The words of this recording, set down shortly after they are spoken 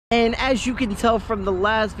And as you can tell from the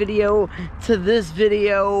last video to this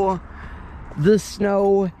video, the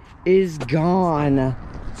snow is gone.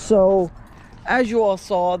 So as you all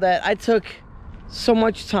saw that I took so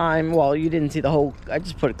much time, well, you didn't see the whole, I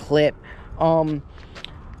just put a clip.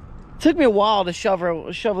 Took me a while to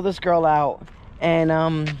shovel this girl out, and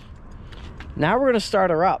now we're gonna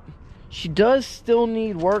start her up. She does still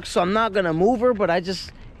need work, so I'm not gonna move her, but I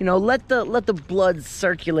just, you know, let the blood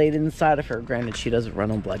circulate inside of her. Granted, she doesn't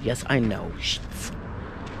run on blood. Yes, I know.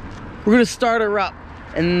 We're gonna start her up,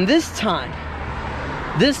 and this time,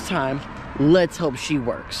 let's hope she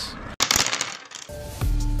works.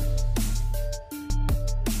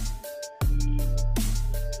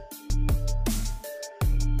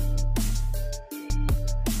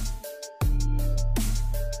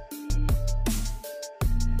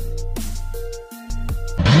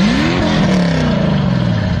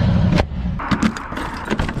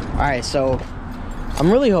 Alright, so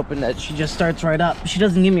I'm really hoping that she just starts right up. She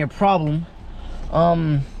doesn't give me a problem.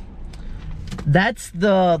 That's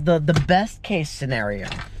the best case scenario.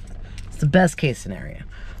 It's the best case scenario.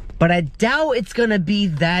 But I doubt it's gonna be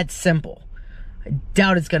that simple. I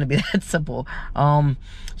doubt it's gonna be that simple.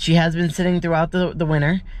 She has been sitting throughout the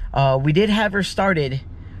winter. We did have her started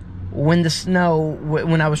when the snow,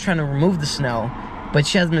 when I was trying to remove the snow, but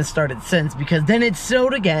she hasn't been started since, because then it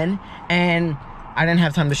snowed again and I didn't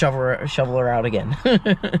have time to shovel her out again.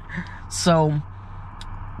 So,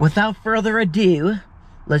 without further ado,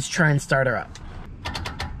 let's try and start her up.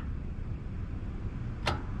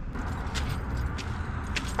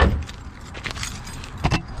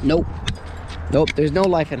 Nope. Nope, there's no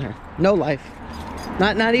life in her. No life.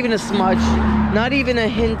 Not even a smudge. Not even a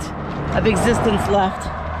hint of existence left.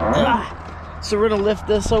 So we're gonna lift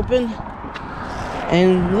this open.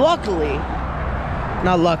 And luckily,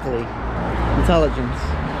 not luckily, intelligence,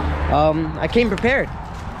 I came prepared.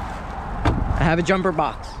 I have a jumper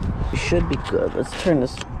box. We should be good. Let's turn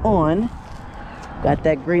this on. Got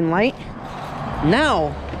that green light.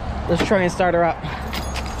 Now, let's try and start her up.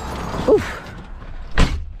 Oof.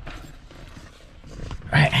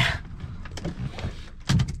 All right.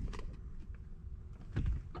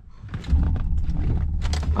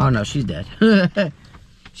 Oh no, she's dead.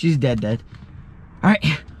 She's dead. All right,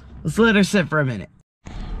 let's let her sit for a minute.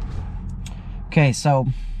 Okay, so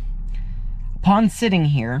upon sitting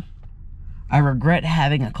here, I regret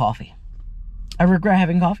having a coffee. I regret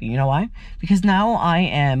having coffee. You know why? Because now I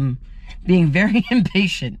am being very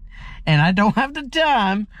impatient, and I don't have the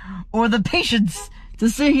time or the patience to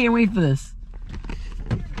sit here and wait for this.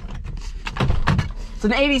 It's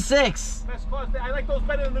an 86. I like those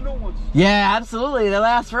better than the new ones. Yeah, absolutely. They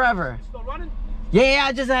last forever. It's still running? Yeah,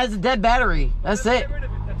 it just has a dead battery. That's it. Get rid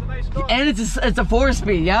of it. That's a nice car. And it's a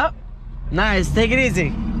 4-speed. Yep. Nice. Take it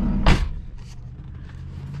easy.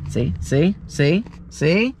 See?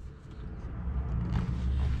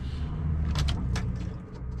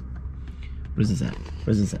 What is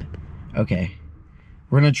this at? Okay.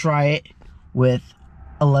 We're gonna try it with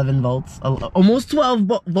 11 volts. Almost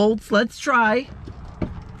 12 volts. Let's try.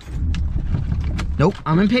 Nope,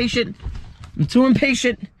 I'm impatient. I'm too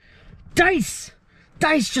impatient. Dice,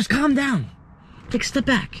 just calm down. Take a step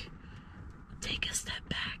back. Take a step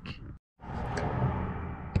back.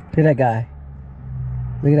 Look at that guy.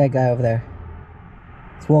 Look at that guy over there.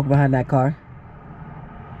 He's walking behind that car.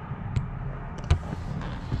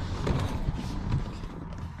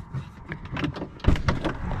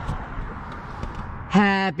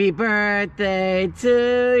 Happy birthday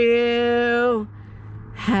to you.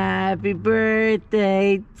 Happy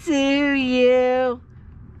birthday to you.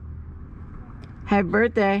 Happy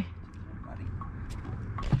birthday.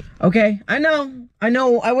 Okay, I know. I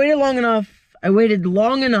waited long enough.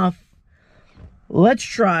 Let's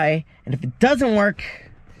try. And if it doesn't work,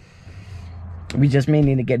 we just may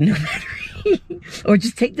need to get a new battery. Or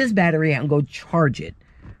just take this battery out and go charge it.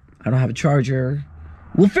 I don't have a charger.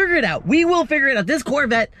 We'll figure it out. We will figure it out. This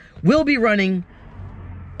Corvette will be running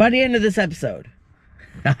by the end of this episode.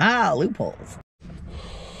 Haha, loopholes.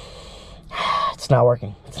 It's not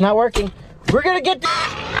working. We're gonna get this.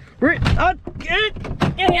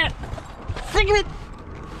 Sick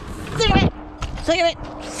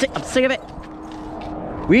of it.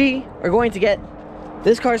 We are going to get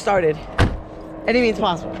this car started any means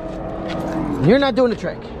possible. You're not doing the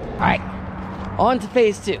trick. All right, on to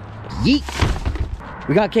phase 2. Yeet.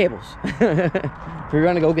 We got cables. We're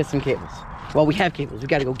gonna go get some cables. Well, we have cables. We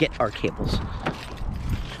gotta go get our cables.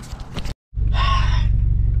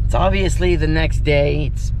 It's obviously the next day.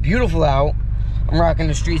 It's beautiful out. I'm rocking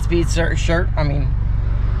the Street Speed shirt. I mean,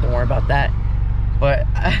 don't worry about that. But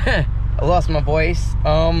I lost my voice.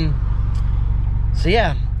 So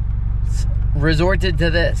yeah, resorted to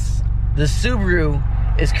this. The Subaru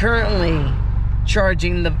is currently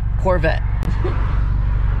charging the Corvette.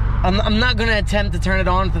 I'm not gonna attempt to turn it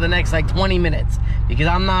on for the next like 20 minutes because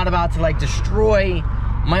I'm not about to like destroy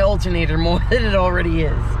my alternator more than it already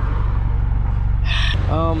is.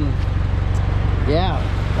 Yeah,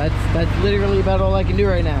 that's literally about all I can do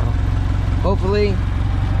right now. Hopefully,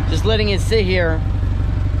 just letting it sit here,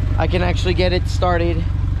 I can actually get it started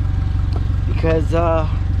because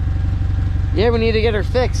yeah, we need to get her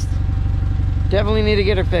fixed. Definitely need to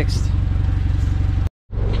get her fixed.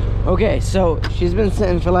 Okay, so she's been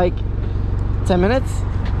sitting for like 10 minutes,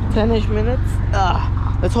 10-ish minutes.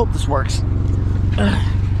 Let's hope this works.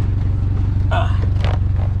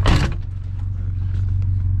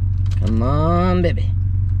 Come on, baby.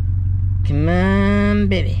 Come on,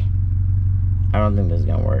 baby. I don't think this is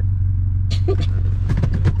gonna work.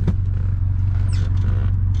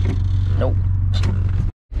 Nope.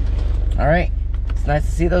 All right, it's nice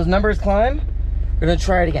to see those numbers climb. We're gonna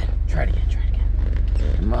try it again. Try it again. Try it again.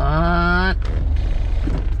 Come on.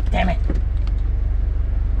 Damn it.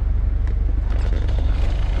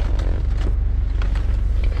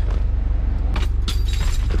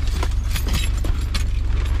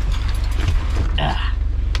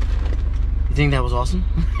 You think that was awesome?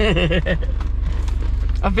 I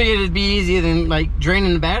figured it'd be easier than like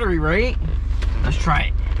draining the battery, right? Let's try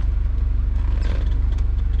it.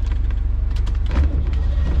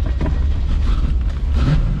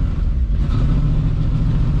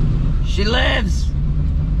 She lives!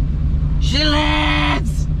 She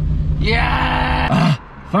lives! Yeah!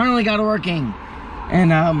 Finally got it working. And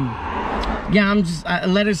yeah, I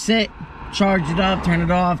let her sit, charge it up, turn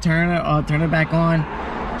it off, turn it back on.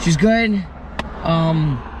 She's good.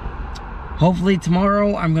 Hopefully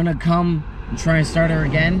tomorrow I'm gonna come and try and start her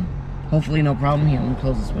again. Hopefully no problem. Here, let me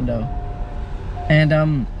close this window. And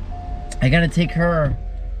I gotta take her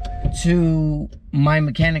to my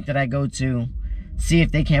mechanic that I go to, see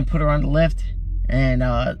if they can't put her on the lift and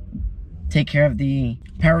take care of the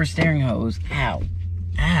power steering hose. Ow.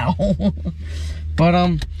 Ow.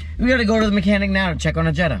 But we gotta go to the mechanic now to check on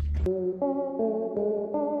a Jetta.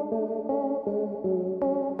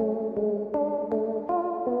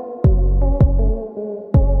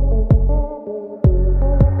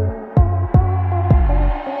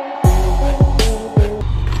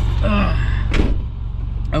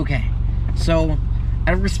 Okay, so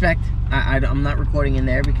out of respect, I'm not recording in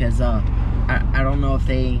there because I don't know if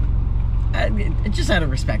they, just out of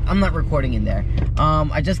respect, I'm not recording in there.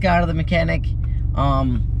 I just got out of the mechanic,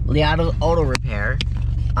 Liato Auto Repair.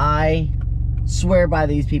 I swear by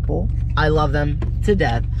these people. I love them to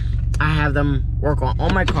death. I have them work on all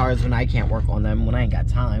my cars when I can't work on them, when I ain't got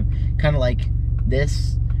time. Kind of like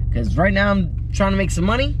this, because right now I'm trying to make some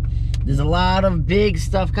money. There's a lot of big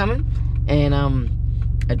stuff coming, and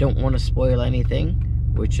I don't want to spoil anything,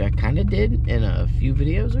 which I kind of did in a few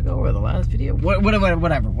videos ago, or the last video, whatever.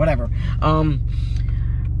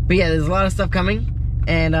 But yeah, there's a lot of stuff coming,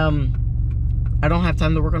 and I don't have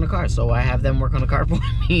time to work on the car, so I have them work on the car for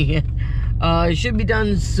me. It should be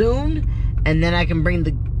done soon, and then I can bring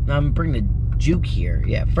the Juke here.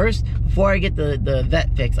 Yeah, first, before I get the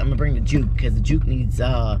vet fixed, I'm gonna bring the Juke, because the Juke needs,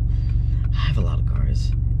 I have a lot of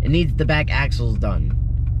cars. It needs the back axles done,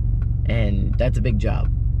 and that's a big job.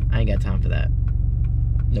 I ain't got time for that.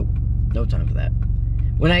 Nope, no time for that.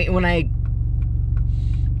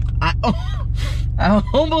 I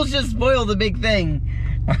almost just spoiled the big thing.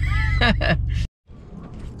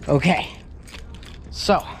 Okay,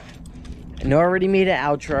 so I know I already made an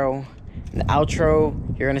outro. The outro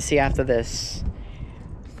you're gonna see after this.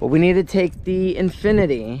 But we need to take the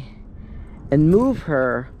Infinity and move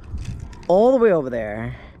her all the way over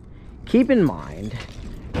there. Keep in mind,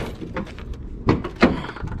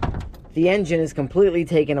 the engine is completely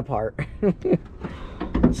taken apart.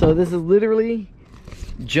 So this is literally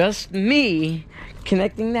just me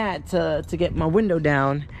connecting that to get my window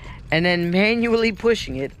down, and then manually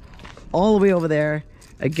pushing it all the way over there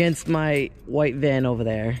against my white van over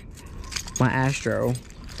there, my Astro.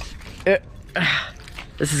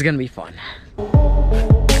 This is gonna be fun.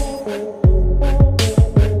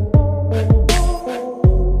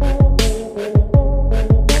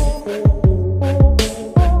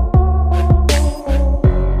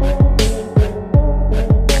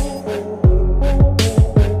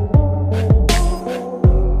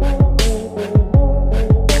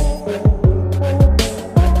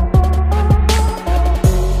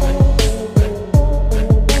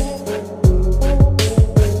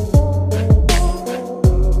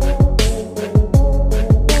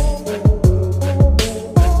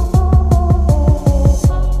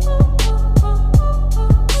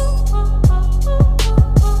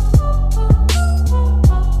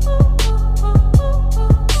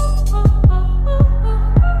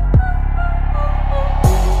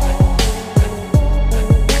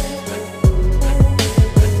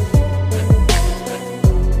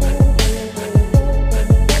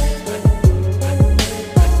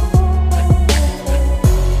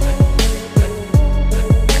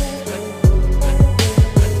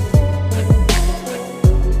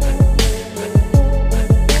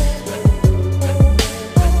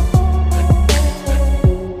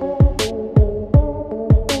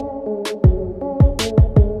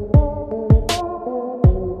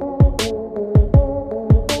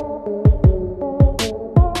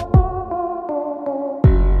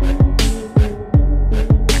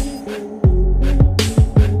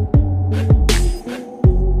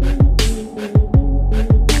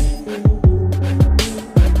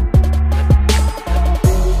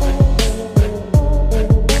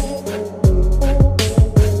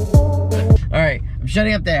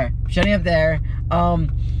 shutting up there. Shutting up there.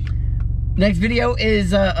 Next video is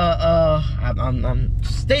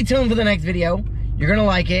stay tuned for the next video. You're gonna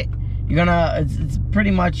like it. You're gonna. It's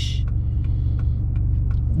pretty much.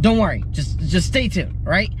 Don't worry. Just stay tuned.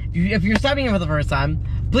 Right? If you're stopping in for the first time,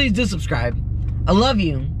 please do subscribe. I love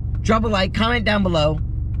you. Drop a like. Comment down below.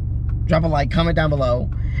 Drop a like. Comment down below.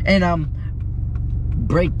 And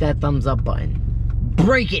break that thumbs up button.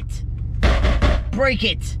 Break it. Break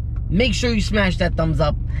it. Make sure you smash that thumbs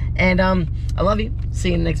up. And I love you. See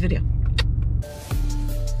you in the next video.